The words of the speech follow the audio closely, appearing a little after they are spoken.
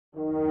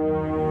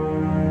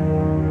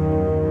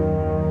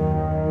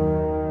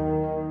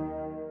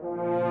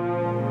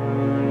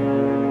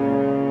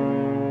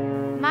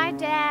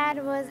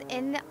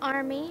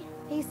Army.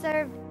 He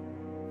served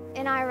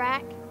in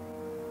Iraq.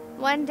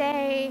 One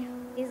day,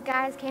 these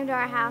guys came to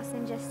our house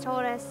and just told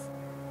us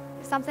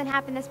something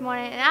happened this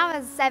morning. And I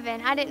was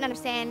 7. I didn't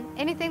understand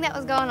anything that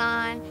was going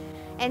on.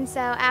 And so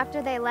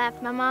after they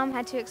left, my mom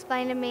had to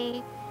explain to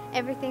me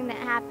everything that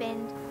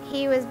happened.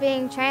 He was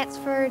being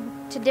transferred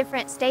to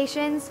different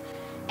stations,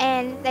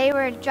 and they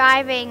were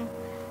driving,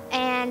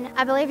 and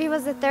I believe he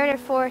was the 3rd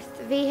or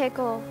 4th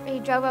vehicle. He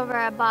drove over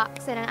a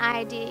box and an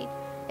IED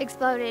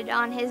exploded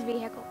on his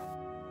vehicle.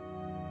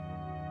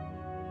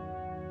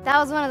 That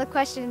was one of the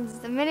questions,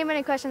 the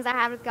many questions I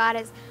had with God,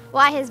 is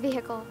why his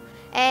vehicle?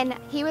 And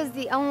he was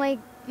the only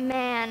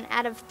man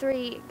out of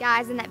 3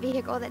 guys in that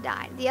vehicle that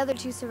died. The other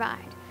 2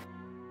 survived.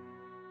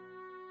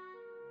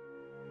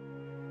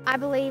 I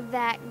believe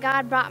that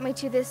God brought me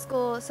to this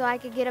school so I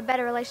could get a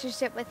better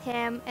relationship with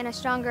him and a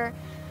stronger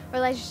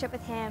relationship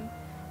with him.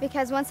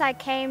 Because once I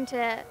came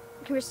to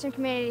Christian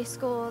community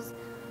schools,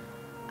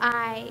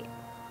 I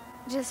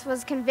just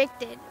was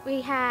convicted.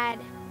 We had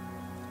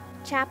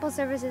chapel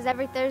services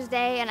every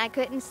Thursday, and I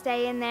couldn't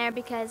stay in there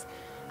because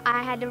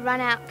I had to run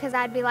out, because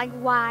I'd be like,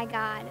 why,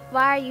 God?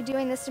 Why are you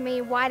doing this to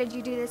me? Why did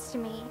you do this to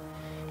me?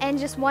 And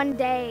just one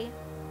day,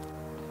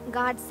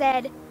 God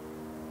said,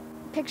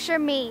 picture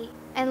me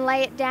and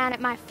lay it down at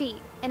my feet,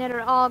 and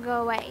it'll all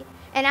go away.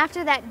 And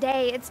after that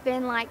day, it's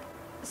been like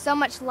so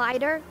much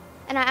lighter,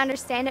 and I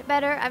understand it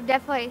better. I've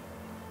definitely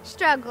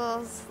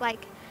struggles,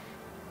 like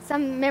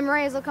some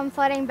memories will come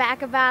flooding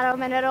back about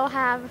them, and it'll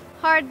have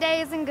hard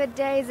days and good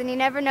days, and you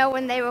never know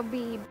when they will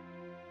be.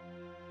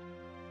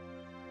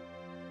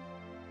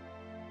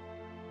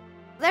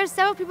 There's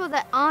several people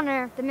that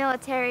honor the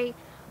military,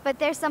 but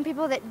there's some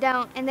people that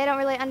don't, and they don't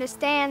really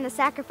understand the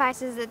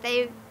sacrifices that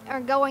they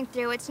are going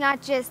through. It's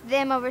not just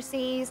them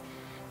overseas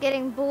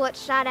getting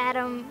bullets shot at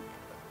them,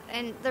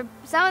 and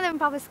some of them are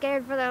probably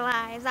scared for their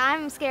lives.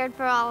 I'm scared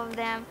for all of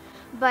them.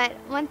 But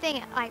one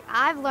thing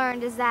I've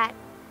learned is that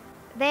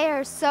they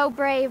are so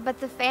brave, but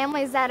the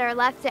families that are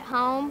left at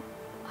home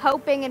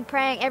hoping and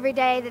praying every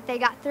day that they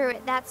got through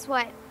it, that's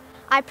what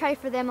I pray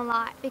for them a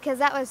lot, because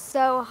that was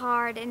so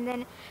hard. And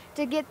then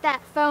to get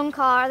that phone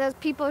call or those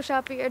people show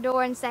up at your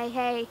door and say,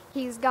 hey,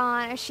 he's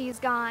gone or she's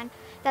gone,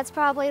 that's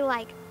probably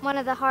like one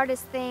of the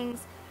hardest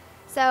things.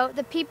 So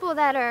the people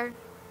that are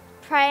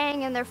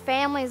praying and their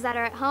families that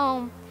are at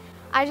home,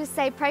 I just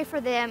say pray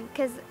for them,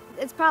 because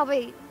it's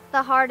probably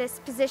the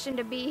hardest position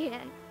to be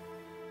in.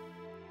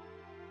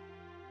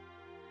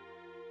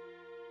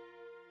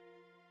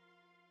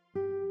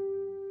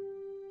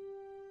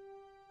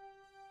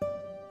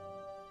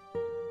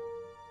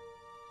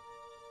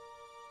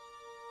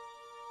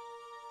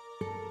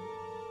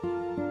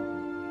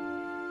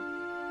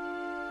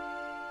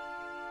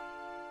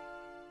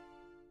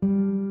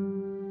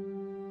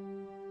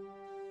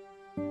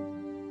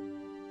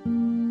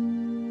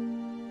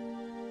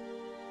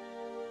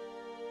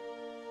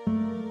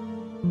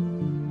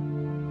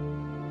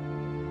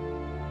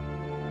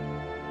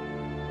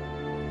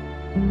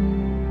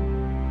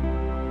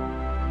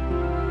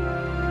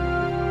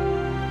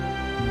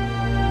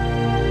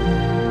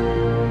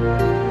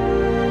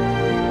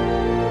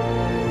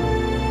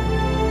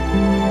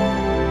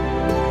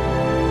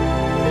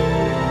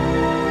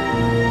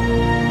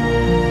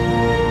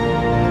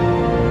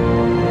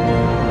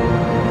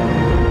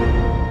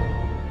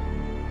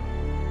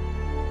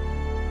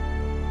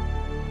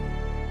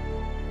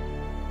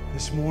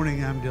 This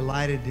morning, I'm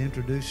delighted to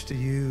introduce to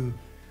you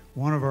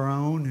one of our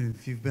own.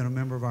 If you've been a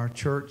member of our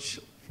church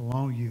for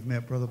long, you've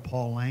met Brother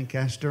Paul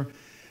Lancaster.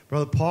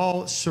 Brother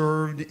Paul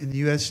served in the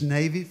U.S.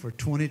 Navy for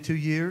 22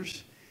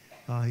 years.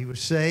 He was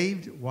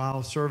saved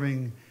while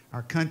serving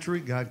our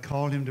country. God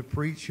called him to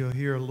preach. You'll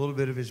hear a little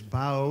bit of his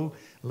bio,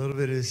 a little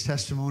bit of his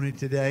testimony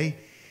today.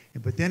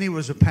 But then he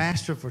was a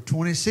pastor for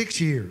 26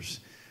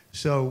 years.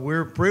 So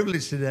we're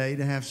privileged today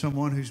to have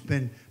someone who's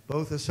been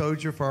both a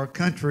soldier for our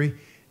country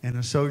and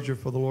a soldier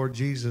for the Lord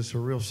Jesus, a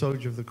real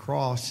soldier of the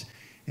cross.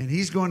 And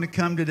he's going to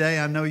come today.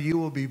 I know you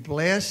will be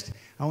blessed.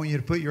 I want you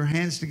to put your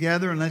hands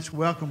together, and let's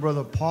welcome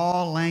Brother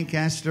Paul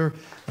Lancaster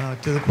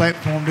to the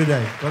platform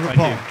today. Brother Thank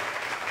Paul. you.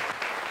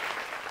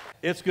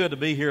 It's good to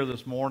be here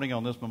this morning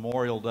on this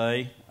Memorial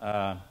Day.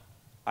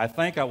 I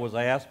think I was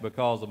asked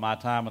because of my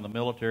time in the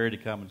military to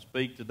come and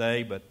speak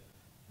today, but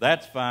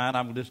that's fine.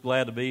 I'm just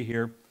glad to be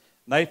here.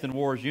 Nathan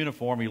wore his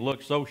uniform. He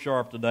looked so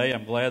sharp today.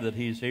 I'm glad that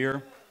he's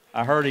here.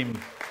 I heard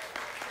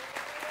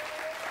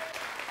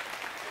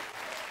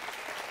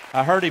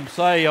him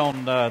say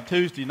on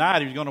Tuesday night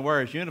he was going to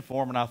wear his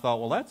uniform, and I thought,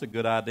 well, that's a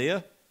good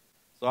idea.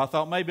 So I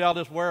thought maybe I'll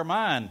just wear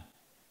mine.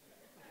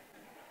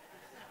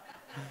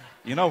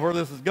 You know where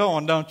this is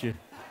going, don't you?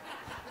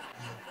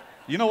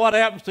 You know what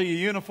happens to your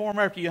uniform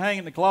after you hang it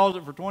in the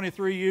closet for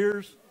 23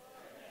 years?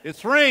 It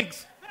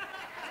shrinks.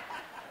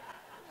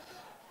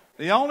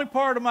 The only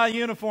part of my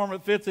uniform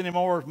that fits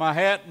anymore is my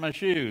hat and my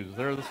shoes.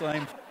 They're the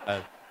same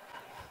size.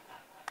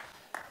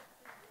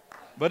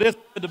 But it's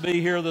good to be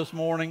here this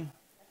morning,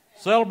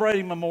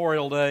 celebrating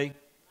Memorial Day.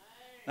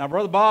 Now,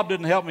 Brother Bob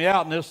didn't help me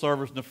out in this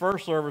service. In the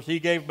first service, he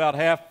gave about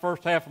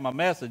first half of my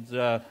message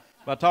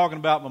by talking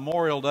about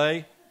Memorial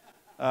Day.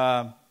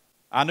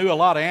 I knew a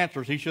lot of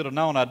answers. He should have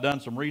known I'd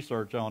done some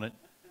research on it.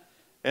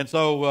 And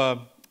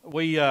so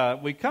we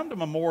come to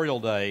Memorial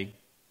Day,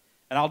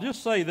 and I'll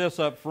just say this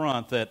up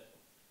front, that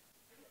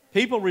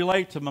people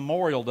relate to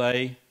Memorial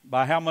Day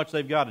by how much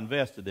they've got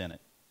invested in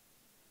it.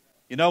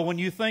 You know, when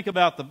you think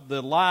about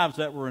the lives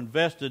that were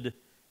invested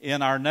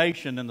in our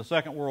nation in the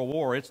Second World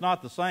War, it's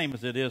not the same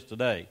as it is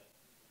today.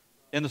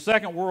 In the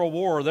Second World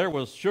War, there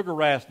was sugar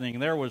rationing,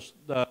 there was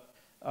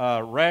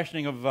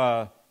rationing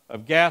of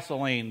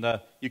gasoline.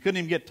 You couldn't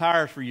even get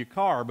tires for your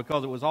car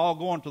because it was all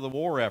going to the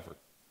war effort.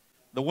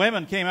 The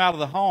women came out of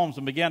the homes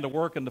and began to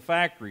work in the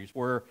factories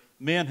where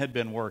men had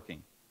been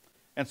working.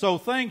 And so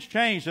things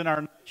changed in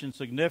our nation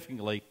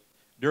significantly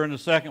during the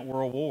Second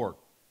World War.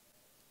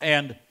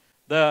 And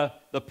the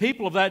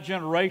people of that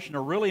generation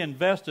are really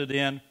invested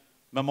in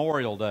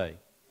Memorial Day.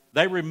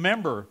 They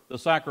remember the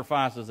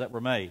sacrifices that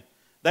were made.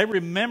 They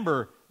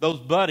remember those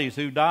buddies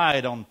who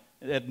died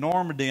at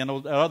Normandy and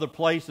other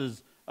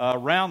places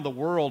around the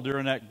world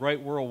during that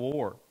Great World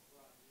War.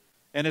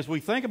 And as we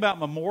think about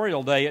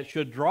Memorial Day, it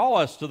should draw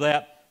us to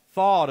that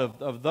thought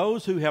of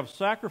those who have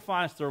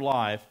sacrificed their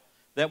life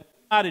that we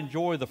might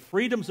enjoy the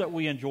freedoms that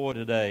we enjoy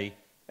today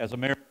as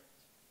Americans.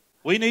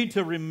 We need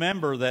to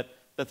remember that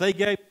they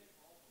gave the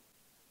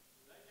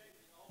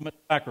ultimate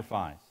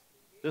sacrifice.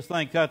 This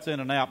thing cuts in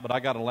and out, but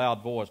I got a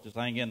loud voice. Just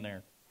hang in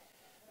there.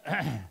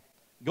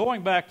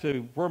 Going back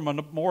to where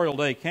Memorial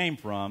Day came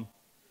from,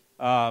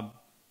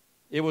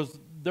 there was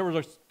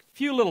a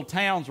few little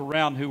towns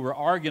around who were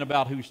arguing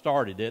about who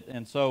started it,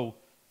 and so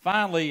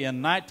finally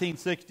in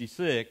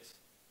 1966,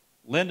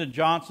 Lyndon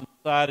Johnson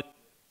decided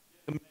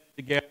to come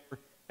together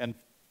and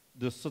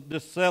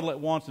just settle it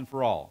once and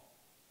for all.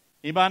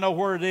 Anybody know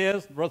where it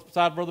is?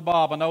 Beside Brother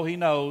Bob, I know he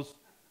knows.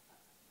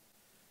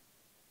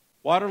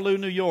 Waterloo,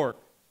 New York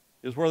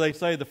is where they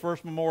say the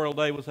first Memorial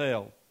Day was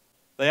held.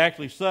 They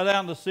actually shut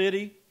down the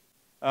city.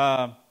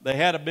 They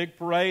had a big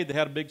parade. They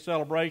had a big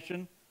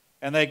celebration.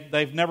 And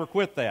they've never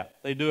quit that.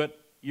 They do it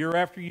year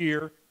after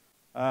year,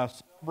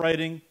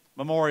 celebrating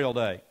Memorial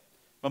Day.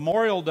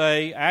 Memorial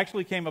Day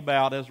actually came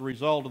about as a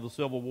result of the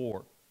Civil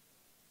War.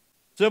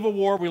 Civil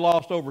War, we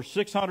lost over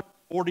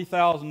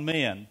 640,000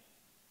 men on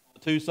the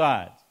two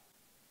sides.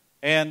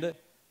 And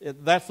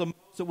that's the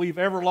most that we've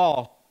ever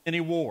lost in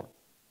any war.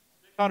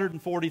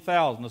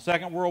 640,000. The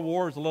Second World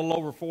War is a little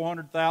over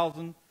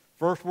 400,000.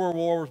 First World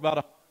War was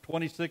about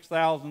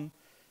 26,000.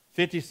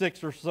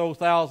 56 or so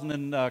thousand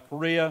in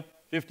Korea.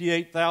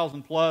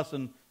 58,000 plus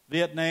in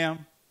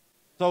Vietnam.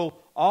 So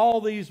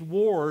all these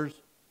wars,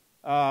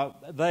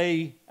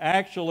 they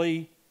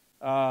actually,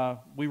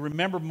 we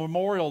remember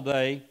Memorial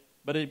Day,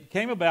 but it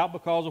came about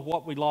because of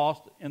what we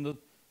lost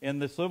in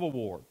the Civil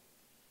War.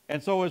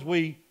 And so as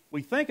we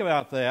think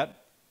about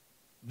that,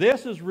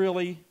 this is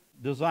really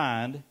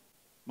designed,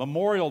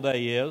 Memorial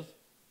Day is,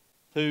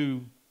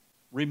 to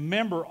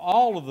remember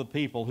all of the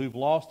people who've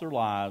lost their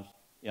lives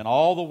in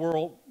all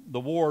the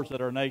wars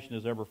that our nation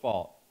has ever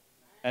fought.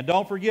 And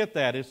don't forget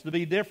that. It's to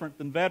be different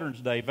than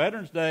Veterans Day.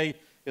 Veterans Day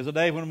is a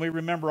day when we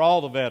remember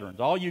all the veterans,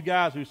 all you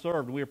guys who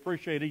served. We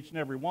appreciate each and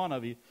every one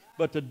of you.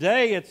 But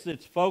today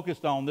it's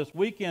focused on, this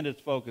weekend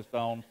it's focused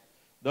on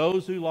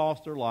those who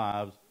lost their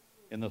lives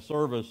in the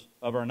service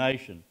of our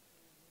nation.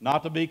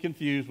 Not to be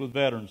confused with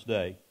Veterans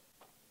Day.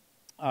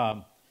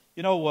 We're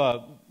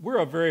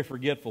a very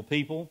forgetful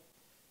people.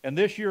 And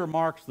this year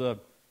marks the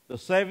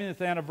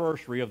 70th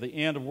anniversary of the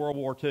end of World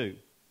War II.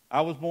 I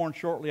was born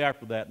shortly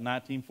after that in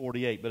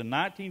 1948, but in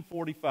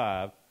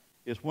 1945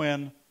 is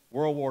when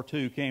World War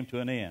II came to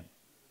an end.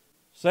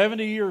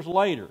 70 years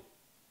later,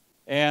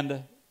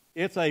 and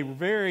it's a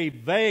very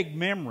vague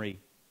memory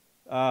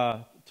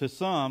to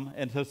some,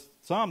 and to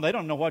some, they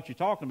don't know what you're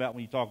talking about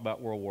when you talk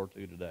about World War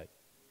II today.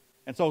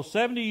 And so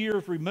 70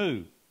 years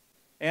removed,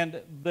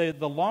 and the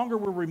longer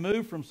we're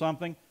removed from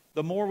something,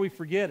 the more we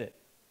forget it.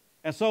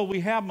 And so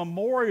we have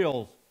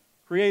memorials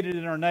created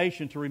in our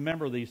nation to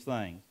remember these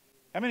things.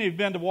 How many of you have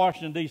been to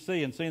Washington,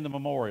 D.C. and seen the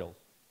memorials?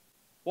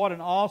 What an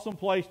awesome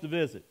place to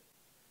visit.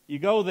 You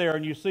go there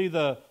and you see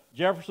the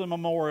Jefferson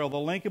Memorial, the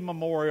Lincoln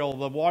Memorial,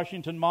 the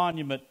Washington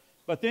Monument,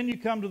 but then you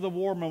come to the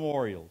war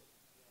memorials.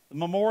 The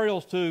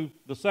memorials to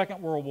the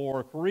Second World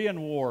War, Korean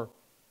War,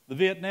 the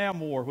Vietnam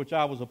War, which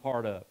I was a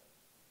part of.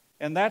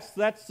 And that's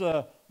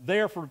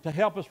there to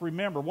help us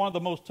remember. One of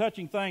the most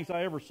touching things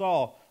I ever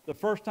saw, the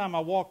first time I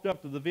walked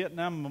up to the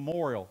Vietnam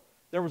Memorial,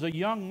 there was a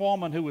young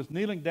woman who was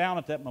kneeling down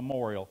at that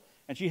memorial.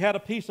 And she had a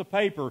piece of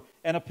paper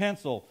and a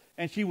pencil,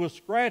 and she was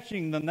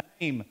scratching the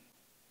name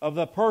of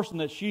the person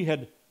that she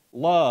had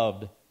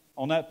loved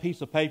on that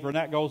piece of paper, and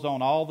that goes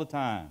on all the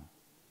time.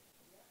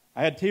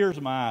 I had tears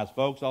in my eyes,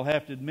 folks, I'll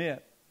have to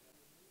admit.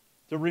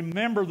 To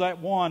remember that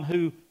one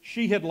who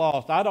she had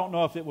lost. I don't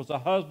know if it was a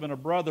husband, a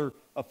brother,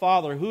 a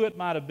father, who it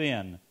might have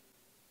been,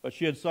 but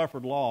she had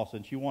suffered loss,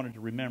 and she wanted to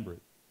remember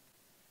it.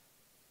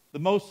 The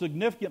most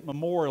significant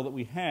memorial that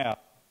we have,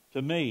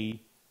 to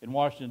me, in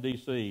Washington,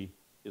 D.C.,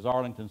 is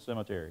Arlington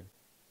Cemetery.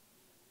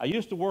 I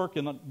used to work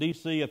in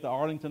D.C. at the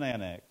Arlington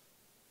Annex.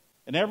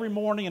 And every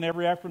morning and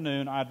every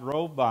afternoon I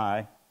drove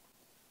by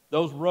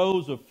those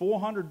rows of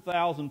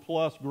 400,000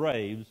 plus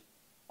graves,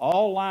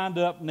 all lined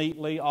up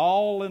neatly,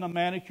 all in a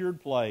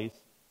manicured place,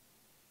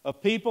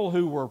 of people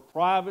who were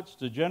privates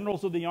to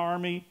generals of the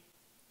army,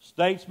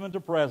 statesmen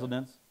to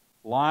presidents,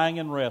 lying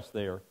in rest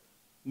there.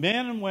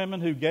 Men and women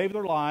who gave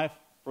their life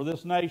for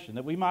this nation,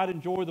 that we might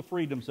enjoy the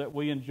freedoms that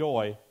we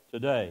enjoy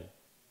today.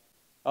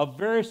 A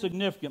very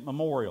significant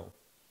memorial.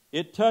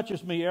 It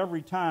touches me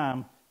every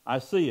time I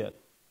see it.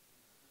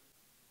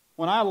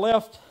 When I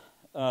left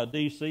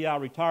D.C., I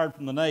retired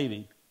from the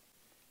Navy,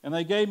 and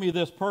they gave me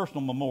this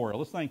personal memorial.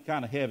 This thing's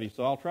kind of heavy,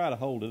 so I'll try to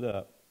hold it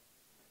up.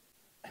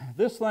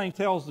 This thing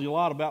tells you a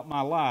lot about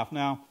my life.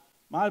 Now,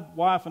 my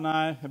wife and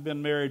I have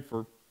been married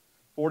for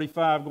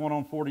 45, going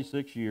on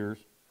 46 years.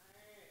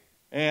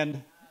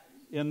 And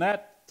in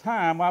that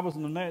time, I was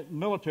in the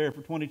military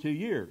for 22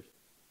 years.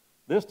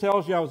 This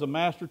tells you I was a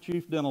Master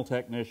Chief Dental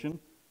Technician,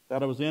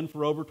 that I was in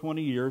for over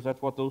 20 years.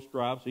 That's what those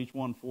stripes, each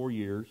one 4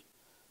 years.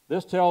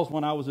 This tells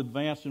when I was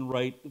advanced in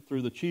rate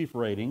through the chief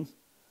ratings.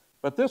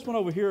 But this one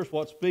over here is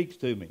what speaks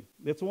to me.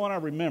 It's the one I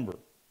remember.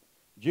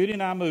 Judy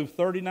and I moved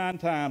 39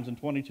 times in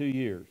 22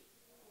 years.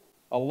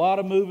 A lot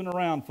of moving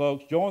around,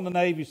 folks. Join the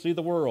Navy, see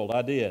the world.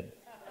 I did.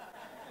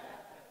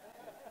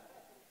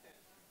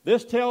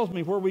 This tells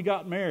me where we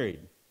got married,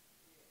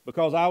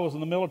 because I was in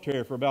the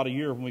military for about a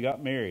year when we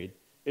got married.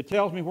 It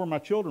tells me where my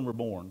children were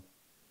born.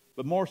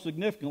 But more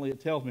significantly,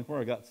 it tells me where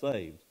I got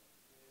saved.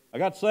 I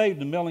got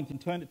saved in Millington,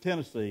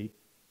 Tennessee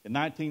in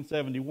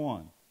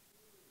 1971.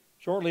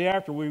 Shortly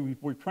after, we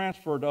were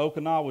transferred to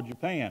Okinawa,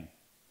 Japan.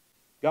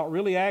 Got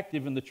really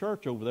active in the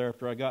church over there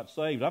after I got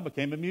saved. I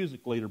became a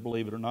music leader,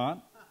 believe it or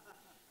not.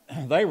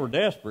 They were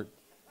desperate.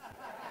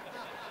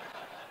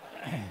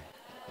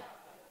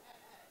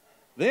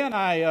 Then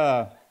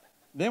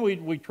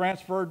we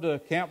transferred to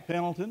Camp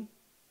Pendleton,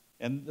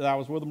 and I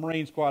was with the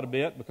Marines quite a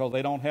bit because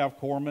they don't have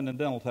corpsmen and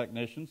dental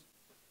technicians.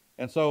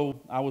 And so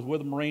I was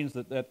with the Marines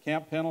at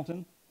Camp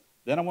Pendleton.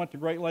 Then I went to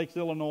Great Lakes,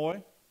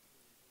 Illinois,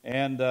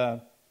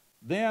 and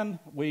then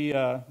we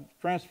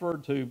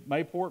transferred to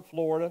Mayport,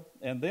 Florida,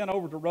 and then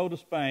over to Rota,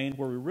 Spain,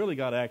 where we really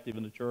got active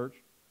in the church.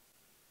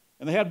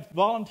 And they had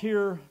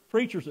volunteer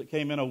preachers that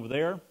came in over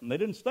there, and they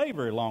didn't stay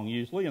very long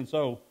usually, and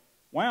so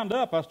wound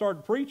up, I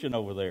started preaching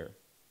over there.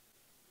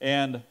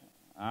 And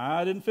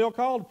I didn't feel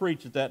called to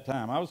preach at that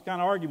time. I was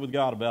kind of arguing with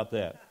God about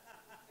that.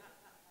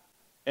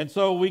 And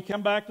so we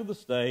come back to the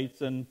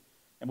States, and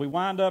we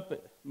wind up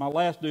at my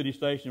last duty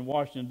station in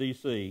Washington,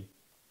 D.C.,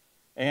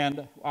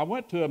 and I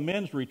went to a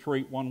men's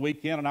retreat one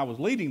weekend, and I was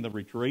leading the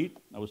retreat.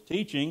 I was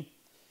teaching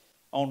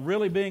on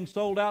really being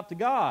sold out to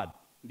God.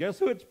 Guess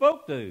who it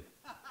spoke to?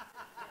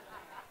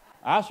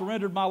 I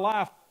surrendered my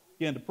life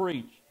again to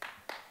preach.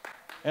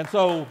 And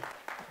so,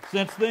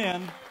 since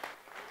then,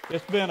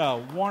 it's been a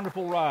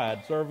wonderful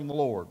ride serving the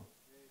Lord.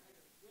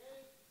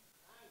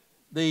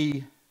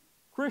 The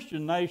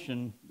Christian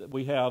nation that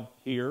we have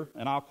here,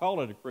 and I'll call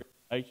it a Christian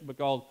nation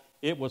because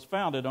it was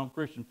founded on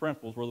Christian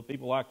principles, whether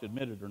people like to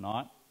admit it or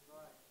not.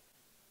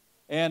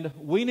 And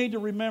we need to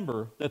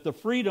remember that the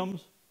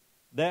freedoms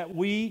that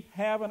we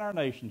have in our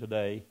nation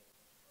today,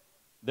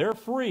 they're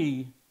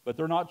free, but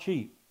they're not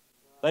cheap.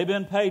 They've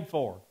been paid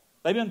for.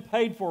 They've been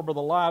paid for by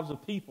the lives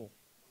of people.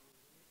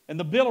 And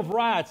the Bill of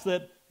Rights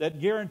that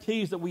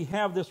guarantees that we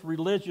have this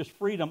religious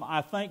freedom,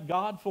 I thank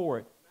God for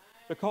it.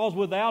 Because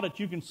without it,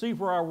 you can see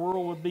where our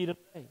world would be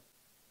today.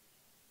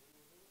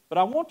 But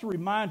I want to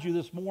remind you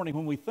this morning,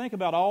 when we think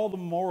about all the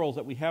memorials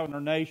that we have in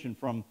our nation,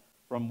 from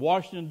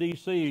Washington,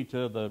 D.C.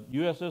 to the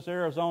USS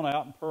Arizona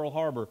out in Pearl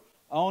Harbor,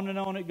 on and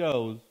on it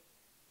goes,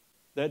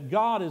 that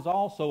God is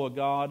also a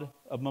God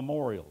of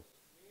memorials.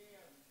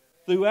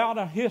 Throughout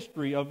a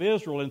history of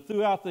Israel and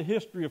throughout the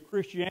history of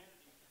Christianity,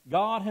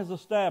 God has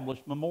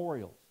established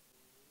memorials.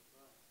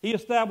 He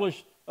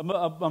established a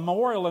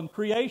memorial in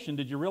creation.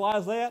 Did you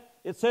realize that?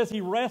 It says He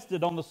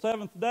rested on the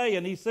seventh day,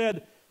 and He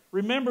said,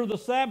 remember the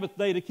Sabbath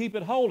day to keep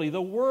it holy.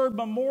 The word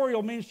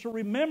memorial means to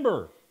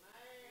remember.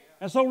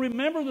 And so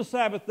remember the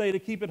Sabbath day to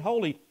keep it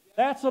holy.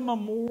 That's a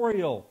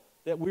memorial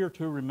that we're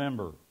to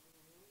remember.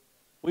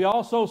 We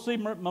also see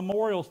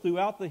memorials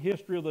throughout the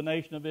history of the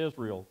nation of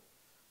Israel.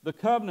 The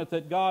covenant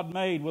that God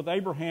made with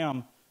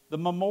Abraham, the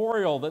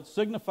memorial that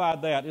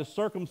signified that is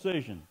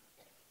circumcision.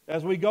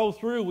 As we go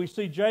through, we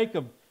see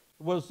Jacob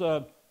was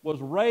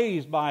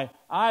raised by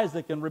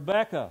Isaac and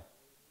Rebekah,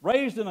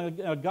 raised in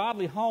a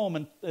godly home,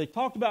 and they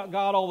talked about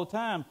God all the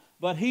time,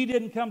 but he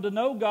didn't come to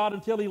know God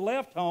until he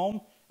left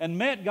home and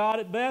met God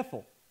at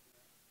Bethel.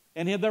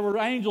 And there were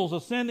angels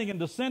ascending and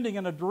descending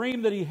in a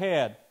dream that he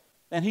had.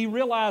 And he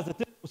realized that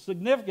this was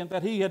significant,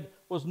 that he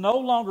was no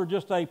longer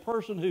just a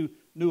person who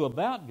knew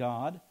about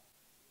God,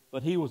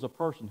 but he was a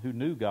person who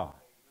knew God.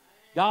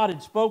 God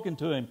had spoken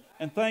to him,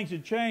 and things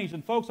had changed.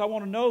 And folks, I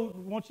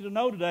want you to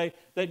know today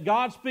that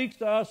God speaks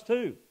to us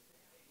too.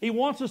 He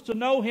wants us to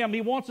know Him.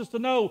 He wants us to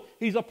know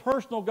He's a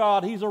personal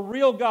God. He's a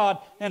real God,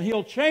 and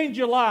He'll change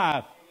your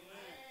life,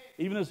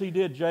 even as He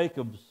did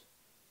Jacob's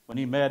when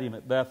he met him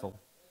at Bethel.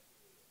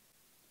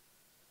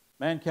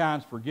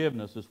 Mankind's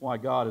forgiveness is why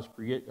God has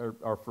created,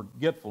 or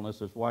forgetfulness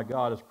is why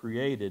God has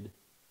created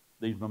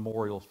these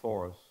memorials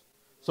for us.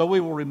 So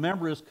we will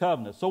remember His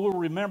covenant. So we'll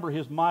remember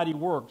His mighty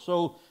work.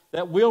 So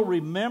that we'll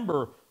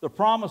remember the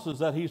promises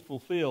that He's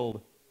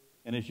fulfilled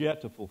and is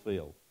yet to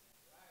fulfill.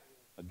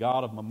 A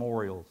God of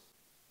memorials.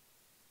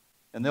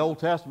 In the Old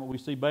Testament, we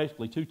see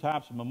basically two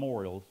types of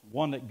memorials.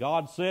 One that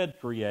God said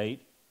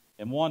create,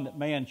 and one that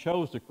man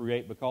chose to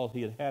create because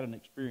he had had an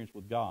experience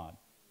with God,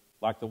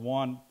 like the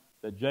one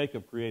that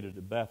Jacob created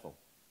at Bethel.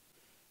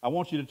 I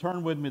want you to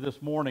turn with me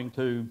this morning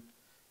to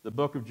the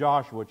book of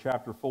Joshua,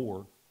 chapter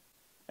 4.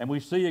 And we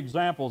see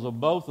examples of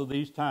both of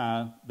these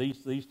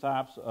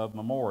types of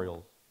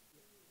memorials.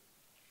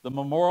 The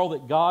memorial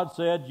that God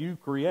said you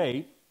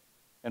create,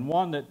 and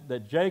one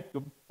that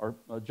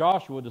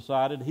Joshua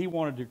decided he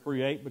wanted to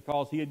create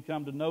because he had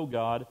come to know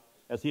God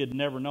as he had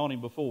never known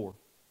Him before.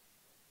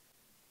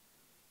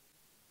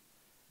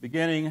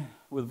 Beginning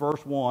with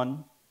verse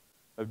 1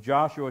 of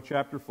Joshua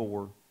chapter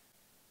 4, it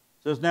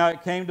says, Now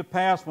it came to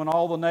pass when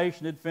all the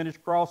nation had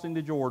finished crossing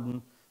the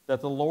Jordan,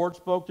 that the Lord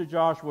spoke to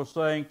Joshua,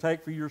 saying,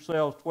 Take for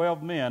yourselves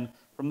 12 men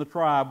from the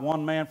tribe,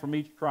 one man from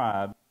each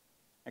tribe,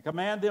 and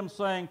command them,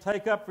 saying,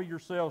 Take up for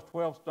yourselves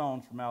 12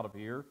 stones from out of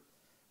here,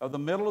 of the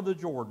middle of the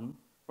Jordan,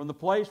 from the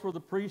place where the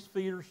priest's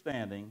feet are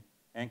standing,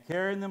 and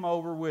carry them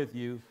over with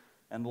you,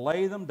 and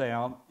lay them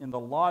down in the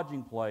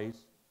lodging place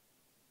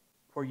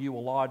where you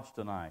will lodge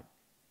tonight.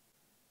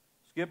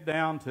 Skip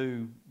down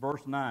to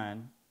verse 9.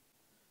 It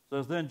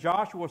says, Then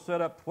Joshua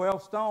set up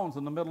 12 stones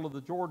in the middle of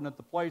the Jordan at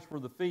the place where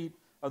the feet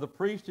of the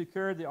priests who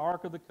carried the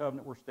Ark of the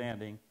Covenant were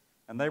standing,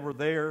 and they are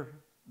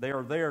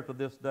there to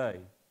this day.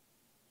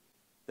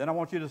 Then I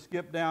want you to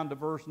skip down to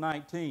verse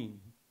 19.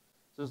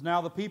 It says, Now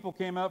the people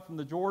came up from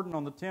the Jordan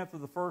on the 10th of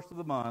the first of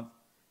the month,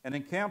 and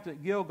encamped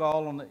at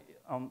Gilgal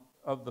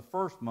of the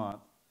first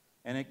month,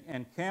 and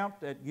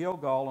encamped at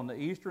Gilgal on the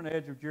eastern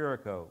edge of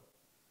Jericho.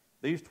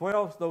 Those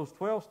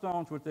 12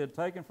 stones which they had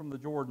taken from the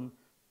Jordan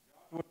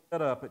were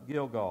set up at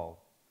Gilgal.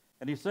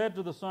 And he said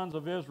to the sons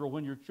of Israel,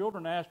 When your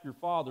children ask your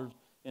fathers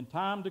in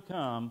time to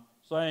come,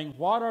 saying,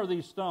 What are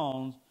these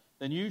stones?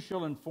 Then you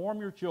shall inform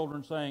your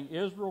children, saying,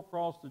 Israel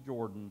crossed the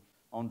Jordan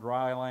on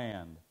dry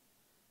land.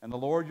 And the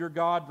Lord your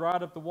God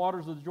dried up the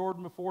waters of the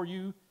Jordan before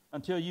you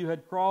until you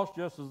had crossed,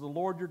 just as the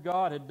Lord your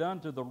God had done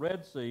to the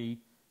Red Sea,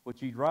 which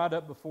He dried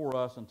up before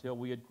us until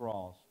we had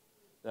crossed.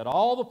 That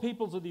all the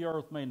peoples of the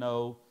earth may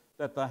know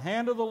that the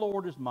hand of the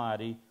Lord is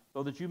mighty,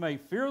 so that you may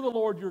fear the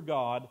Lord your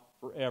God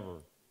forever.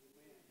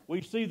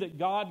 We see that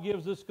God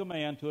gives this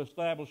command to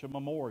establish a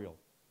memorial.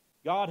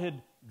 God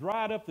had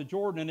dried up the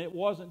Jordan, and it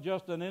wasn't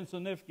just an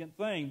insignificant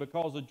thing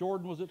because the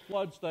Jordan was at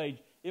flood stage.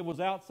 It was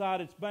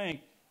outside its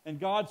bank. And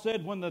God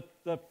said when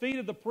the feet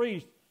of the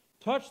priest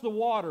touch the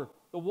waters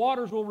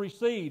will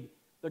recede.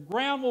 The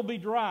ground will be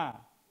dry.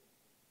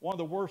 One of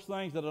the worst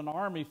things that an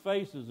army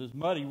faces is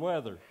muddy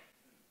weather.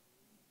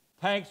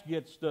 Tanks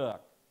get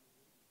stuck.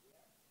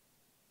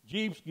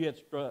 Jeeps get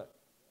stuck.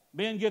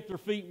 Men get their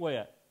feet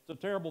wet. It's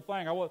a terrible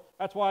thing.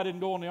 That's why I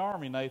didn't go in the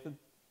army, Nathan.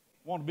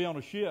 I wanted to be on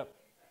a ship.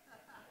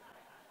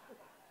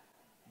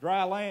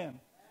 Dry land.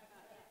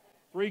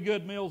 3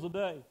 good meals a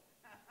day.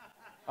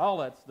 All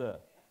that stuff.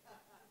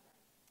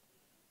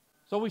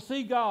 So we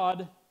see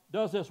God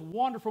does this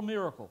wonderful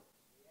miracle.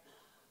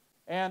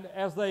 And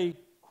as they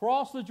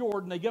cross the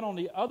Jordan, they get on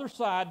the other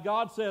side,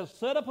 God says,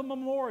 set up a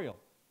memorial.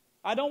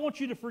 I don't want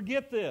you to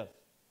forget this.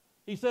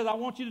 He says, I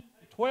want you to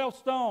take 12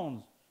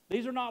 stones.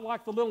 These are not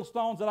like the little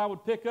stones that I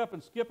would pick up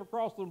and skip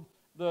across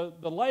the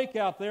lake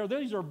out there.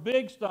 These are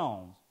big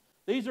stones.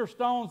 These are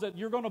stones that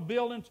you're going to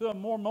build into a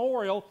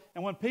memorial,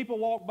 and when people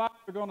walk by,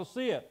 they're going to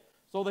see it.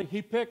 So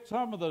he picked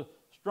some of the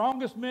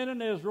strongest men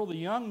in Israel, the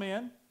young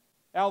men,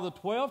 out of the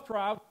 12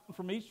 tribes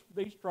from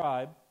each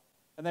tribe,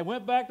 and they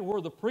went back to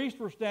where the priests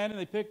were standing.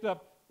 They picked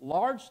up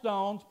large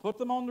stones, put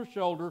them on their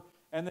shoulder,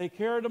 and they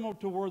carried them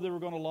to where they were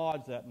going to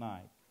lodge that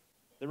night.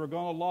 They were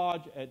going to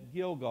lodge at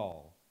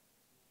Gilgal.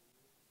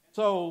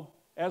 So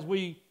as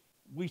we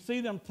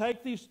see them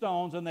take these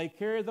stones and they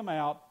carry them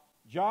out,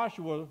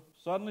 Joshua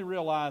suddenly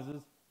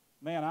realizes,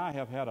 man, I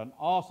have had an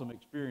awesome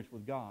experience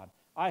with God.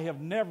 I have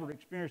never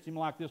experienced Him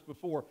like this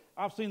before.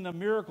 I've seen the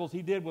miracles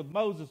He did with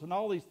Moses and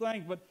all these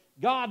things, but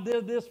God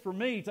did this for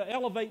me to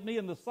elevate me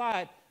in the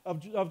sight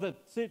of the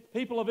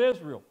people of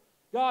Israel.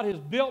 God has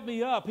built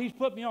me up. He's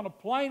put me on a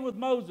plane with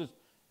Moses.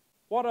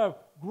 What a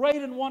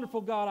great and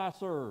wonderful God I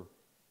serve.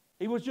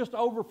 He was just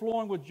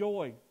overflowing with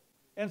joy.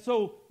 And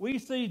so we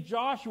see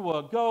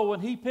Joshua go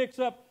and he picks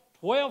up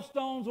 12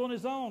 stones on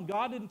his own.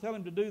 God didn't tell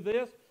him to do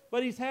this,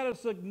 but he's had a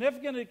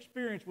significant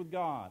experience with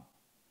God.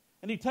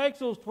 And he takes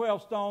those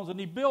 12 stones and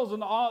he builds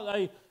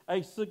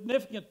a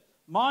significant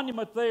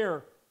monument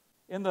there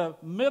in the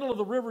middle of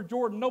the River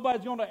Jordan.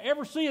 Nobody's going to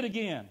ever see it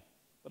again.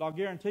 But I'll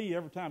guarantee you,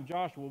 every time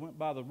Joshua went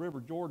by the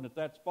River Jordan at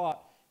that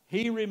spot,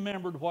 he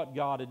remembered what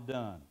God had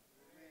done.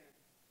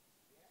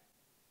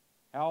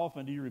 How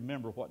often do you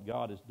remember what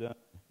God has done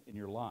in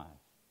your life?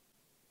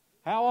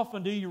 How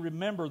often do you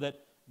remember that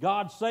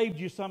God saved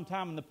you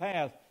sometime in the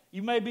past?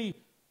 You may be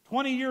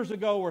 20 years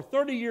ago or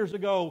 30 years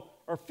ago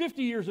or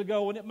 50 years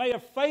ago, and it may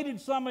have faded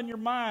some in your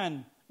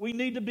mind. We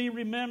need to be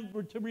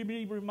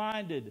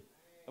reminded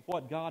of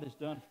what God has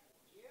done.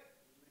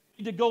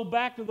 We need to go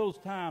back to those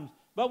times,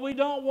 but we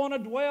don't want to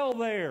dwell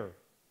there.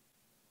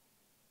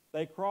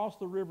 They crossed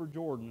the River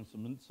Jordan and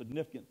some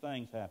significant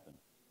things happened.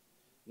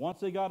 Once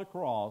they got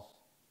across,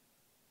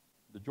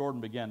 the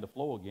Jordan began to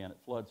flow again at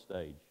flood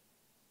stage.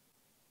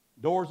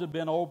 Doors had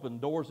been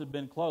opened, doors had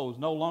been closed.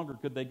 No longer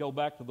could they go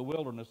back to the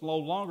wilderness. No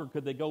longer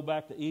could they go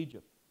back to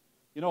Egypt.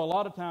 You know, a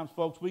lot of times,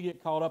 folks, we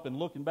get caught up in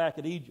looking back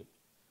at Egypt.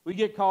 We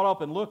get caught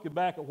up in looking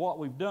back at what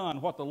we've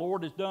done, what the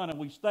Lord has done, and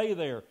we stay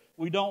there.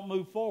 We don't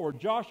move forward.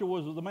 Joshua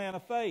was the man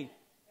of faith.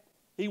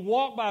 He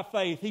walked by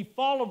faith. He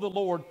followed the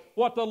Lord.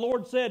 What the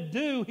Lord said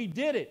do, he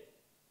did it.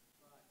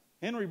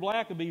 Henry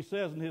Blackaby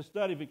says in his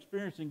study of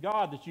experiencing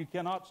God that you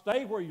cannot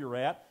stay where you're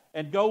at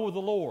and go with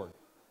the Lord.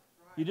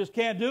 You just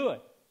can't do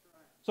it.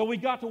 So we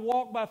got to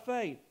walk by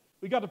faith.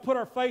 We got to put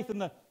our faith in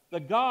the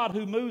God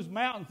who moves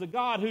mountains, the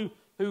God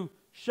who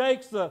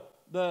shakes the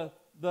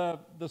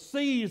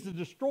seas, that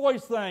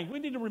destroys things. We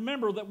need to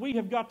remember that we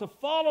have got to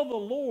follow the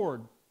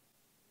Lord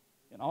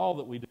in all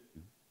that we do,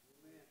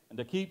 and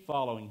to keep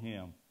following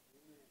Him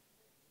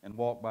and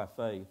walk by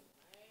faith.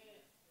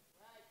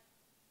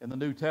 In the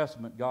New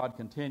Testament, God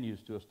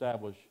continues to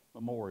establish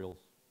memorials.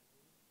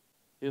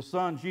 His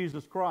Son,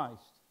 Jesus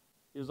Christ,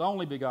 His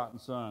only begotten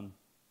Son,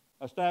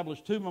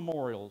 established 2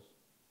 memorials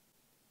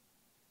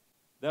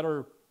that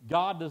are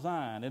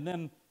God-designed. And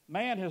then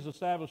man has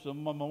established a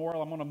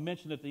memorial, I'm going to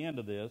mention at the end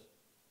of this,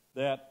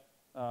 that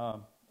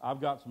I've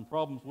got some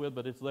problems with,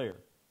 but it's there.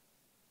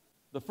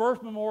 The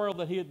first memorial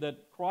that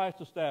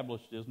Christ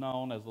established is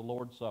known as the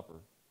Lord's Supper.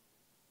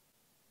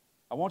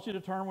 I want you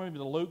to turn with me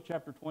to Luke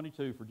chapter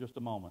 22 for just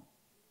a moment.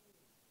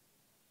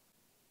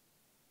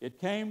 It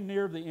came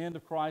near the end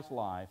of Christ's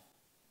life,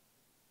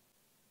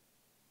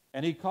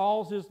 and He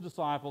calls His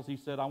disciples. He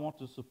said, I want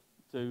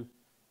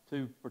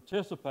to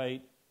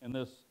participate in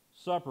this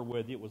supper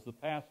with you. It was the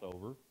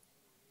Passover.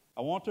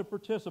 I want to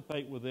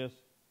participate with this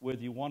with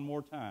you one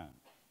more time.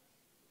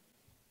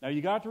 Now,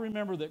 you got to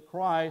remember that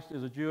Christ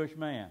is a Jewish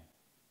man.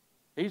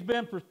 He's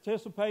been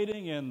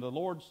participating in the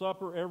Lord's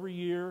Supper every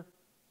year,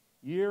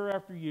 year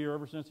after year,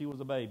 ever since he was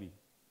a baby.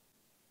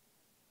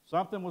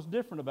 Something was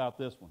different about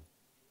this one.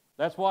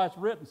 That's why it's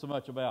written so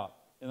much about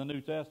in the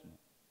New Testament.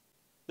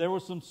 There were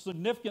some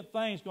significant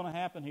things going to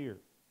happen here.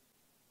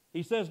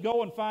 He says,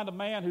 go and find a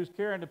man who's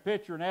carrying a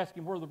pitcher and ask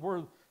him where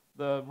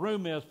the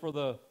room is for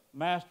the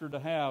master to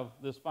have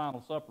this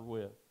final supper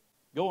with.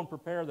 Go and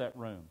prepare that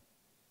room.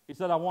 He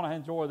said, I want to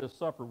enjoy this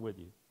supper with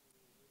you.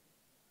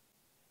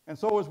 And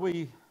so as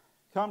we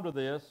come to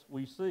this,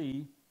 we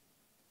see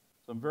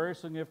some very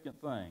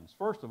significant things.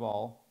 First of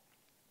all,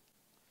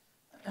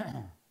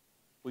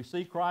 we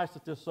see Christ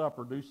at this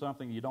supper do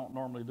something you don't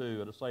normally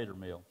do at a Seder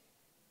meal.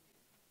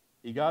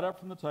 He got up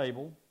from the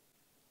table.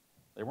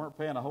 They weren't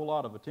paying a whole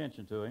lot of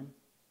attention to him.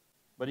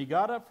 But he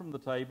got up from the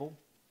table,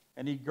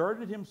 and he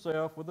girded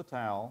himself with a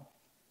towel,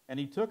 and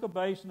he took a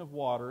basin of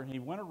water, and he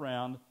went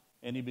around,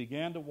 and he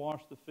began to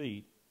wash the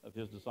feet of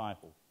his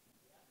disciples.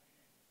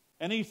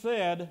 And he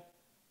said,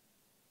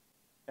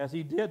 as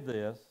he did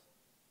this,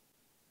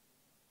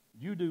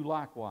 you do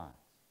likewise.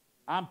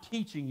 I'm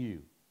teaching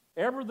you.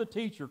 Ever the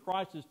teacher,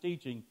 Christ is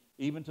teaching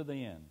even to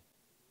the end.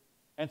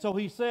 And so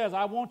he says,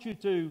 I want you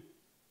to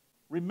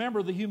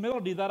remember the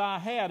humility that I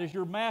had as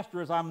your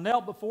master, as I'm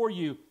knelt before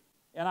you,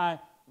 and I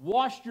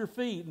washed your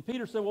feet. And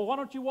Peter said, well, why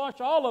don't you wash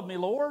all of me,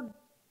 Lord?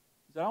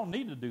 He said, I don't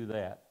need to do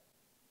that.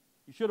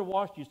 You should have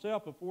washed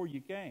yourself before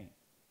you came.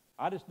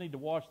 I just need to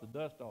wash the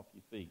dust off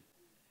your feet.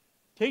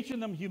 Teaching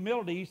them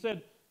humility, he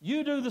said,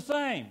 you do the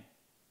same.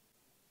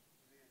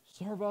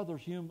 Serve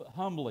others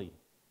humbly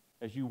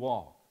as you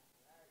walk.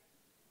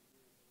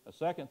 A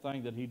second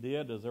thing that he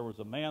did is there was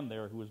a man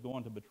there who was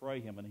going to betray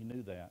him, and he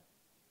knew that.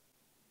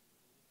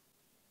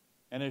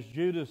 And as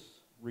Judas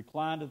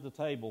reclined at the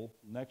table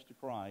next to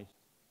Christ,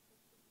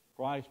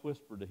 Christ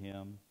whispered to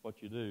him,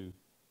 what you do,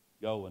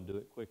 go and do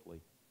it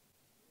quickly.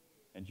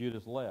 And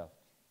Judas left.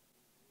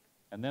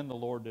 And then the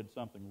Lord did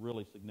something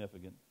really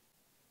significant,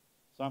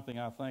 something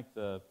I think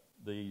the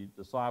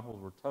disciples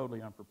were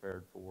totally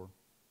unprepared for.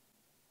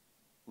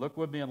 Look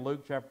with me in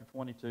Luke chapter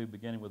 22,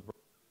 beginning with verse.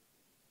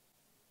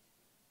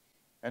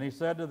 And he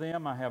said to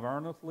them, I have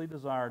earnestly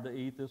desired to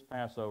eat this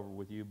Passover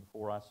with you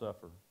before I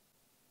suffer.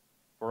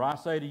 For I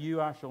say to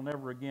you, I shall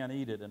never again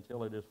eat it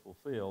until it is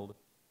fulfilled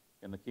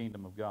in the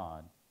kingdom of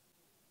God.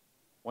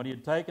 When he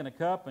had taken a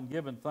cup and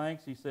given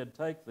thanks, he said,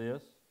 take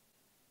this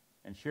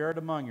and share it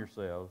among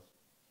yourselves.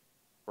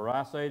 For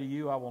I say to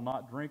you, I will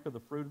not drink of the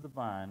fruit of the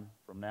vine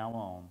from now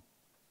on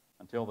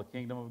until the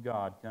kingdom of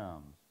God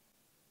comes.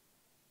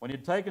 When he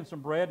had taken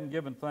some bread and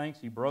given thanks,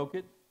 he broke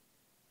it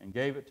and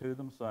gave it to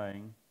them,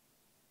 saying,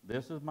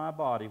 this is my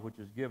body which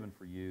is given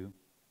for you.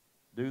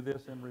 Do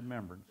this in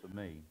remembrance of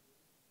me.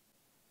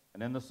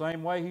 And in the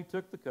same way he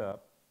took the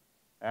cup,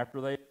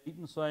 after they had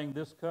eaten, saying,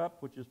 this cup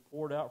which is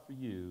poured out for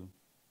you,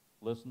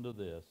 listen to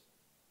this,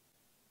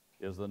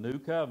 is the new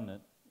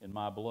covenant in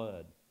my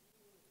blood.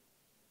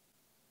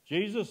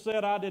 Jesus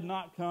said, I did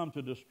not come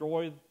to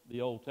destroy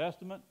the Old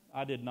Testament.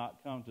 I did not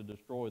come to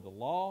destroy the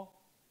law.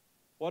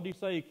 What did he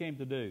say he came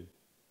to do?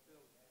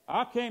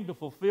 I came to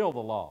fulfill the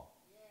law.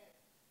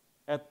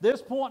 At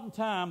this point in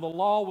time, the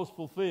law was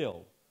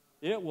fulfilled.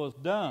 It was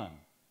done.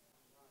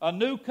 A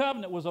new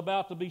covenant was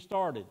about to be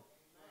started.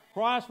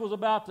 Christ was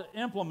about to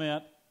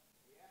implement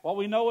what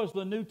we know as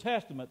the New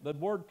Testament. The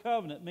word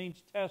covenant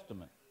means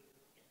testament.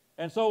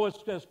 And so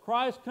as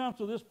Christ comes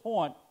to this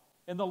point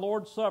in the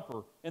Lord's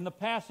Supper, in the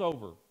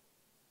Passover,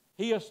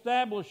 He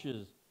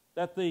establishes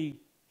that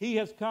He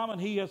has come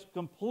and He has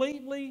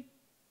completely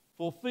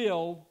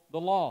fulfilled the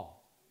law.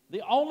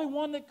 The only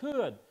one that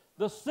could,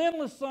 the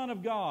sinless Son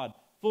of God,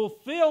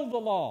 fulfilled the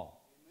law.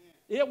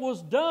 Amen. It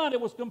was done. It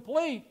was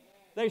complete.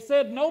 They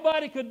said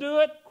nobody could do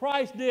it.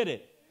 Christ did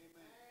it.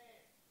 Amen.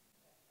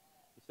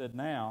 He said,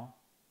 now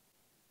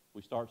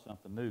we start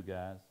something new,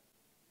 guys.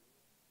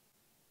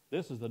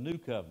 This is the new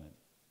covenant,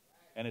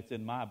 and it's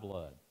in my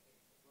blood.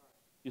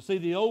 You see,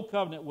 the old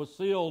covenant was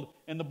sealed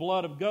in the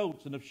blood of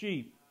goats and of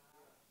sheep.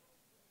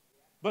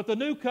 But the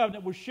new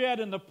covenant was shed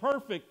in the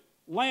perfect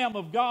Lamb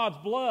of God's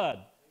blood.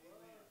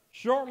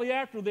 Shortly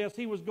after this,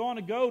 He was going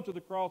to go to the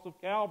cross of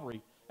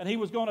Calvary, and He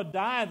was going to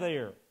die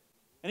there.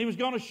 And He was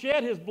going to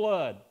shed His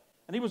blood.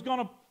 And He was going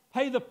to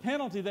pay the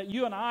penalty that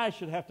you and I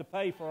should have to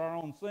pay for our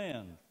own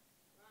sins.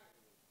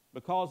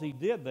 Because He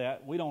did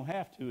that, we don't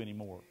have to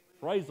anymore.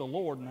 Praise the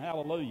Lord and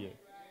hallelujah.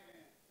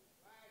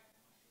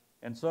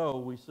 And so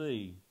we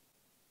see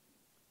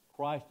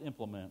Christ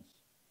implements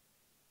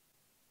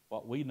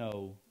what we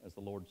know as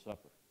the Lord's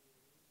Supper.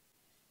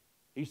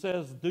 He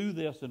says, do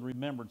this in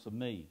remembrance of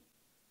me.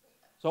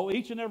 So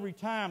each and every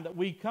time that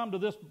we come to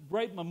this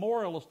great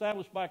memorial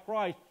established by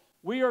Christ,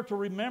 we are to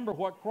remember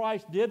what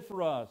Christ did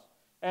for us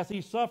as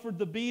He suffered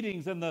the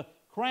beatings and the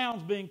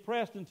crowns being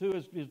pressed into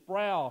His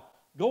brow,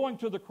 going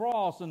to the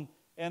cross and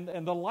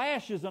the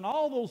lashes and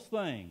all those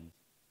things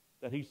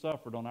that He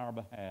suffered on our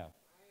behalf.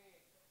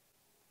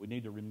 We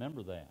need to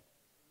remember that.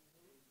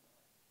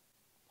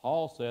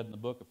 Paul said in the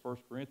book of 1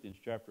 Corinthians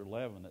chapter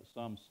 11 that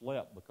some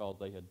slept because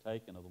they had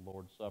taken of the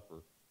Lord's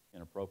Supper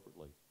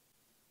inappropriately.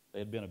 They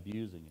had been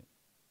abusing it.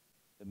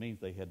 It means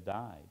they had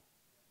died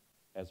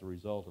as a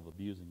result of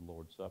abusing the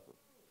Lord's Supper.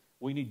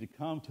 We need to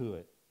come to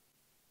it,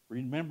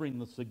 remembering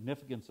the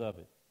significance of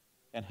it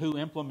and who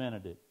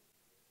implemented it.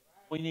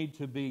 We need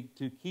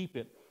to keep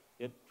it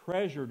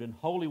treasured and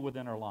holy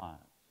within our lives.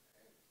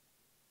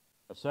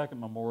 A second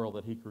memorial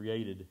that He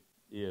created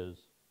is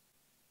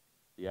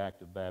the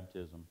act of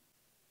baptism.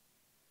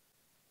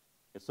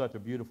 It's such a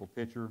beautiful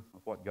picture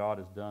of what God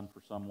has done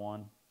for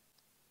someone.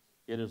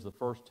 It is the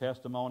first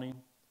testimony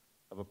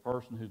of a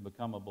person who's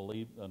become a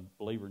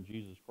believer in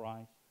Jesus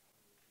Christ.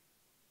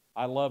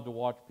 I love to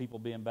watch people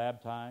being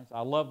baptized.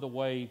 I love the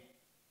way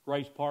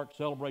Grace Park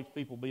celebrates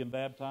people being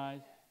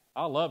baptized.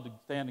 I love to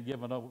stand and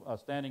give a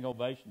standing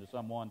ovation to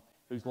someone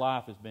whose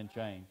life has been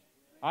changed.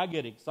 I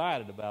get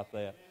excited about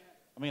that.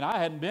 I mean, I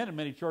hadn't been in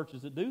many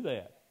churches that do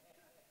that.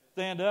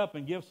 Stand up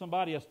and give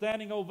somebody a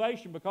standing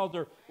ovation because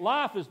their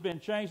life has been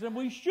changed, and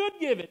we should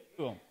give it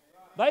to them.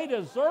 They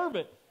deserve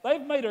it.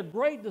 They've made a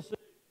great decision.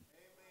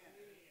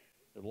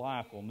 Their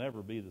life will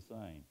never be the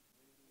same.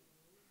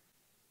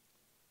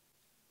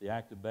 The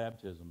act of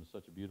baptism is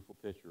such a beautiful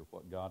picture of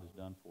what God has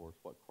done for us,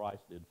 what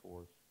Christ did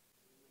for us.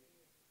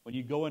 When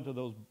you go into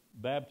those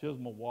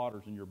baptismal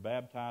waters and you're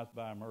baptized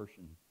by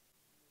immersion,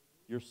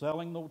 you're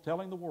telling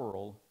the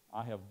world,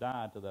 I have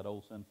died to that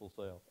old sinful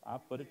self.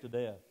 I've put it to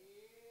death.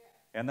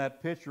 And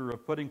that picture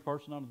of putting a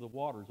person under the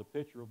water is a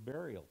picture of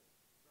burial.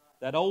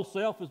 That old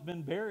self has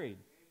been buried.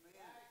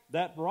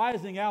 That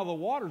rising out of the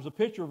water is a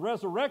picture of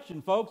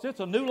resurrection, folks.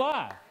 It's a new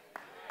life.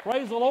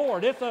 Praise the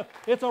Lord. It's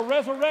a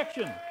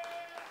resurrection.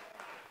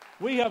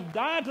 We have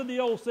died to the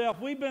old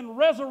self. We've been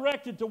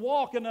resurrected to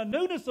walk in a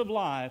newness of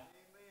life,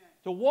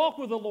 to walk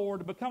with the Lord,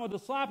 to become a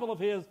disciple of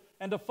His,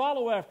 and to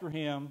follow after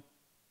Him.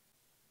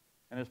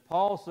 And as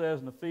Paul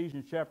says in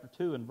Ephesians chapter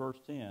 2 and verse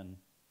 10,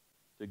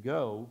 to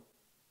go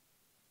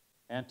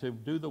and to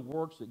do the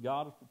works that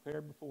God has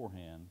prepared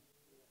beforehand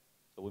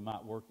so we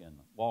might walk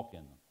in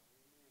them.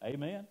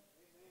 Amen?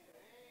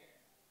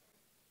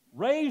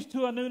 Raised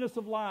to a newness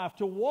of life,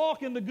 to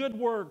walk in the good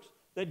works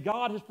that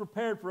God has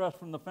prepared for us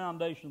from the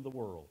foundation of the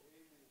world.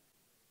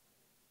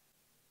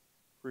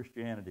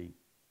 Christianity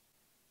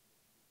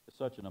is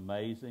such an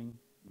amazing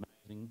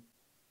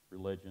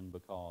religion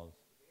because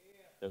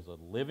there's a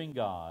living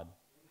God,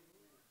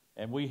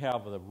 and we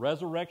have the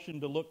resurrection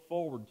to look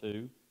forward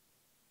to,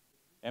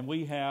 and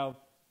we have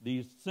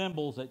these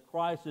symbols that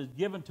Christ has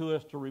given to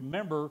us to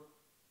remember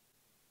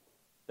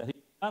that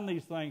He's done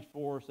these things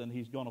for us, and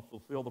He's going to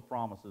fulfill the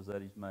promises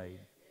that He's made.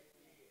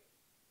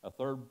 A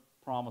third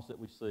promise that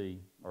we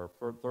see, or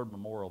a third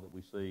memorial that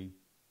we see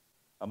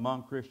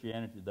among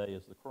Christianity today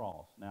is the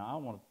cross. Now, I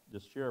want to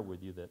just share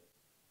with you that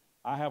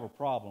I have a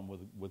problem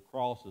with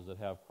crosses that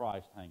have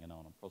Christ hanging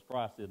on them, because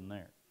Christ isn't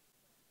there.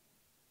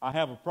 I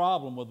have a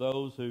problem with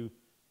those who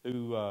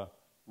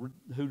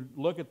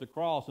look at the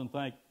cross and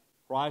think,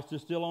 Christ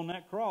is still on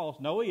that cross.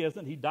 No, He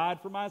isn't. He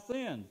died for my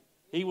sins.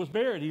 He was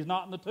buried. He's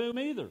not in the tomb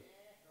either.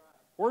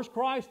 Where's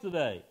Christ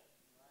today?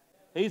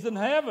 He's in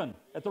heaven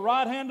at the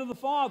right hand of the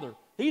Father.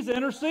 He's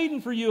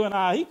interceding for you and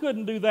I. He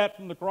couldn't do that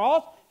from the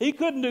cross. He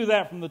couldn't do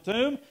that from the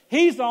tomb.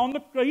 He's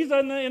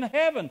in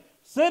heaven,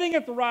 sitting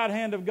at the right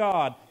hand of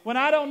God. When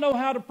I don't know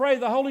how to pray,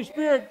 the Holy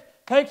Spirit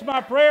takes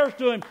my prayers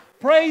to Him.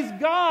 Praise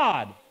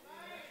God.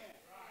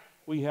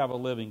 We have a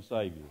living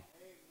Savior.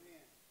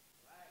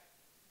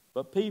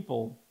 But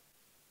people,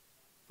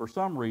 for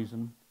some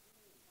reason,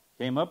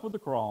 came up with the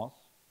cross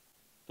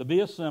to be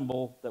a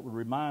symbol that would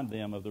remind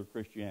them of their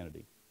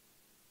Christianity.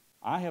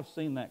 I have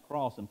seen that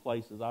cross in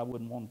places I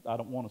don't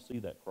want to see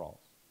that cross.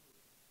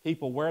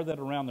 People wear that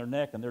around their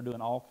neck and they're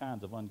doing all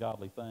kinds of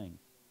ungodly things.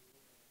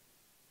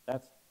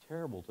 That's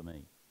terrible to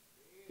me.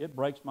 It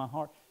breaks my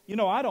heart. You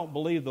know, I don't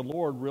believe the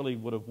Lord really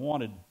would have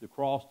wanted the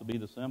cross to be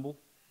the symbol.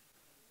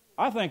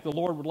 I think the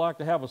Lord would like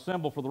to have a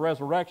symbol for the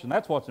resurrection.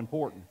 That's what's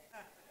important.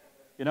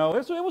 You know,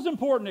 it was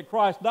important that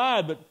Christ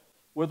died, but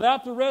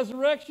without the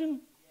resurrection,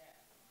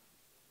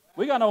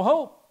 we got no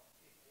hope.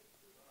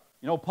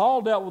 You know,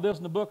 Paul dealt with this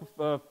in the book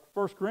of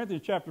 1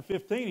 Corinthians chapter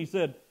 15. He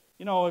said,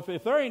 you know,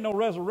 if there ain't no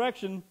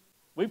resurrection,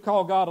 we've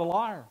called God a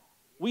liar.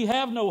 We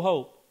have no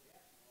hope.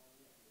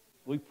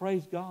 We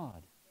praise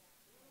God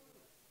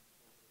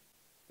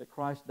that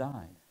Christ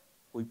died.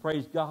 We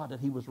praise God that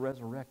He was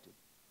resurrected.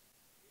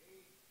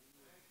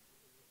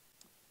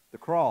 The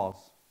cross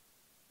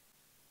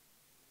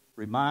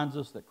reminds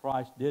us that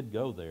Christ did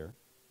go there,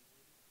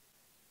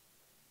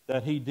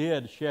 that He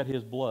did shed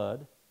His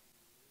blood,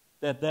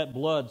 that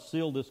blood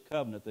sealed this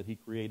covenant that He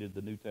created,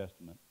 the New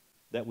Testament,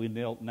 that we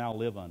now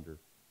live under.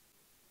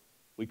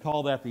 We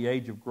call that the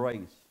age of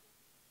grace.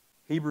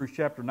 Hebrews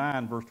chapter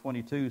 9, verse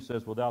 22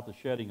 says, without the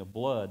shedding of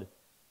blood,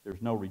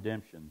 there's no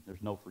redemption.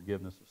 There's no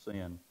forgiveness of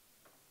sin.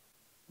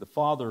 The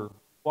Father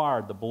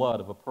required the blood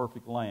of a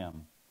perfect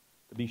lamb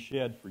to be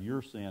shed for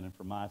your sin and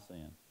for my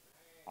sin.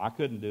 I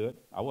couldn't do it.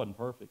 I wasn't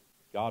perfect.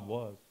 God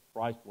was.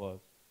 Christ was.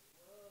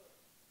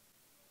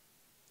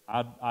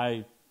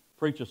 I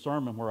preach a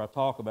sermon where I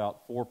talk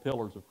about 4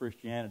 pillars of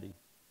Christianity: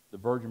 the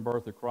virgin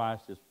birth of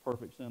Christ, His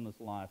perfect sinless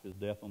life, His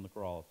death on the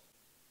cross,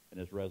 and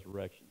His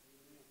resurrection.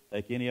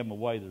 Take any of them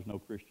away, there's no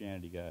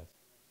Christianity, guys.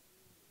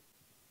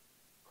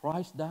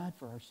 Christ died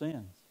for our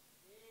sins,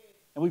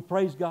 and we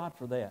praise God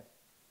for that.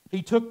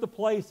 He took the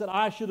place that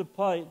I should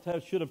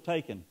have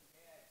taken.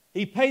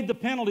 He paid the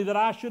penalty that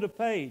I should have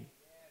paid.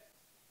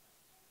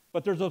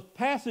 But there's a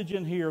passage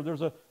in here,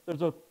 there's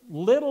a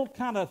little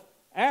kind of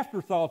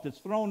afterthought that's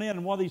thrown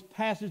in one of these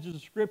passages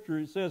of Scripture.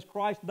 It says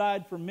Christ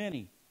died for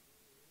many.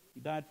 He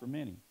died for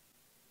many.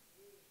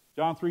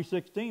 John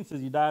 3:16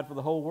 says He died for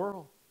the whole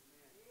world.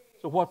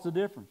 So what's the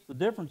difference? The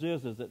difference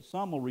is that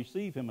some will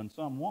receive Him and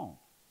some won't.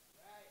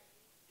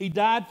 He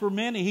died for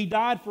many. He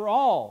died for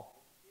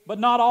all. But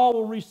not all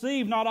will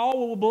receive, not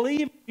all will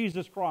believe in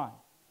Jesus Christ.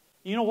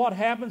 You know what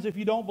happens if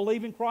you don't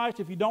believe in Christ,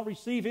 if you don't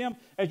receive Him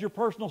as your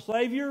personal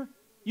Savior?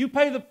 You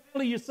pay the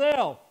penalty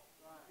yourself.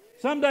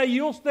 Someday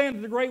you'll stand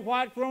at the great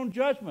white throne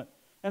judgment.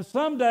 And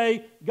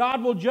someday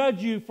God will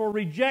judge you for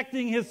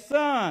rejecting His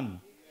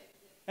Son.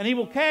 And He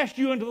will cast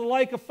you into the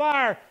lake of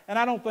fire. And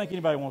I don't think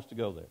anybody wants to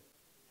go there.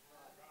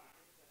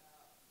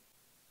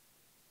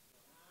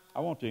 I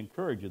want to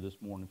encourage you this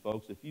morning,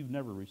 folks, if you've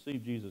never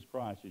received Jesus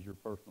Christ as your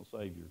personal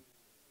Savior,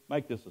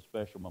 make this a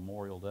special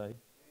Memorial Day.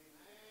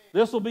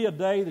 This will be a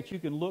day that you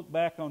can look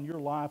back on your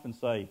life and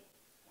say,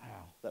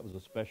 wow, that was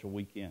a special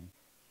weekend.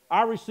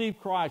 I received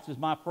Christ as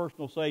my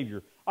personal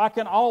Savior. I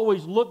can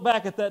always look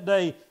back at that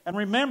day and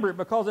remember it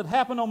because it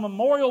happened on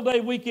Memorial Day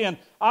weekend.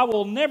 I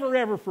will never,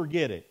 ever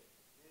forget it.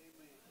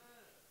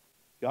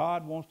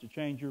 God wants to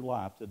change your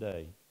life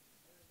today.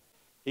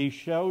 He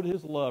showed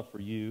His love for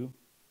you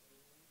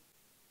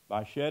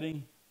by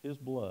shedding His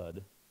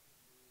blood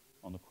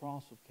on the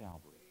cross of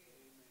Calvary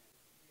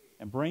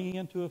and bringing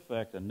into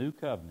effect a new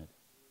covenant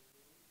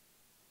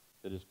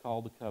that is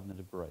called the covenant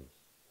of grace.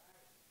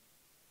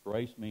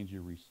 Grace means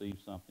you receive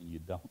something you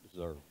don't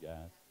deserve,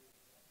 guys.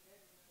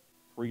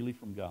 Freely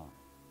from God.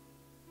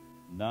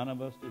 None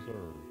of us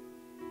deserve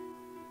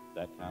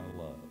that kind of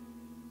love.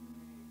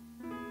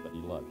 But He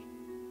loves you.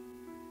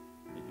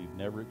 If you've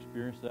never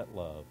experienced that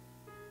love,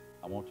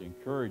 I want to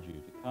encourage you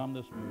to come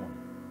this morning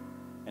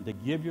and to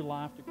give your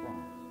life to Christ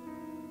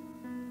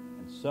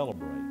and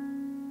celebrate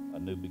a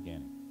new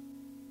beginning.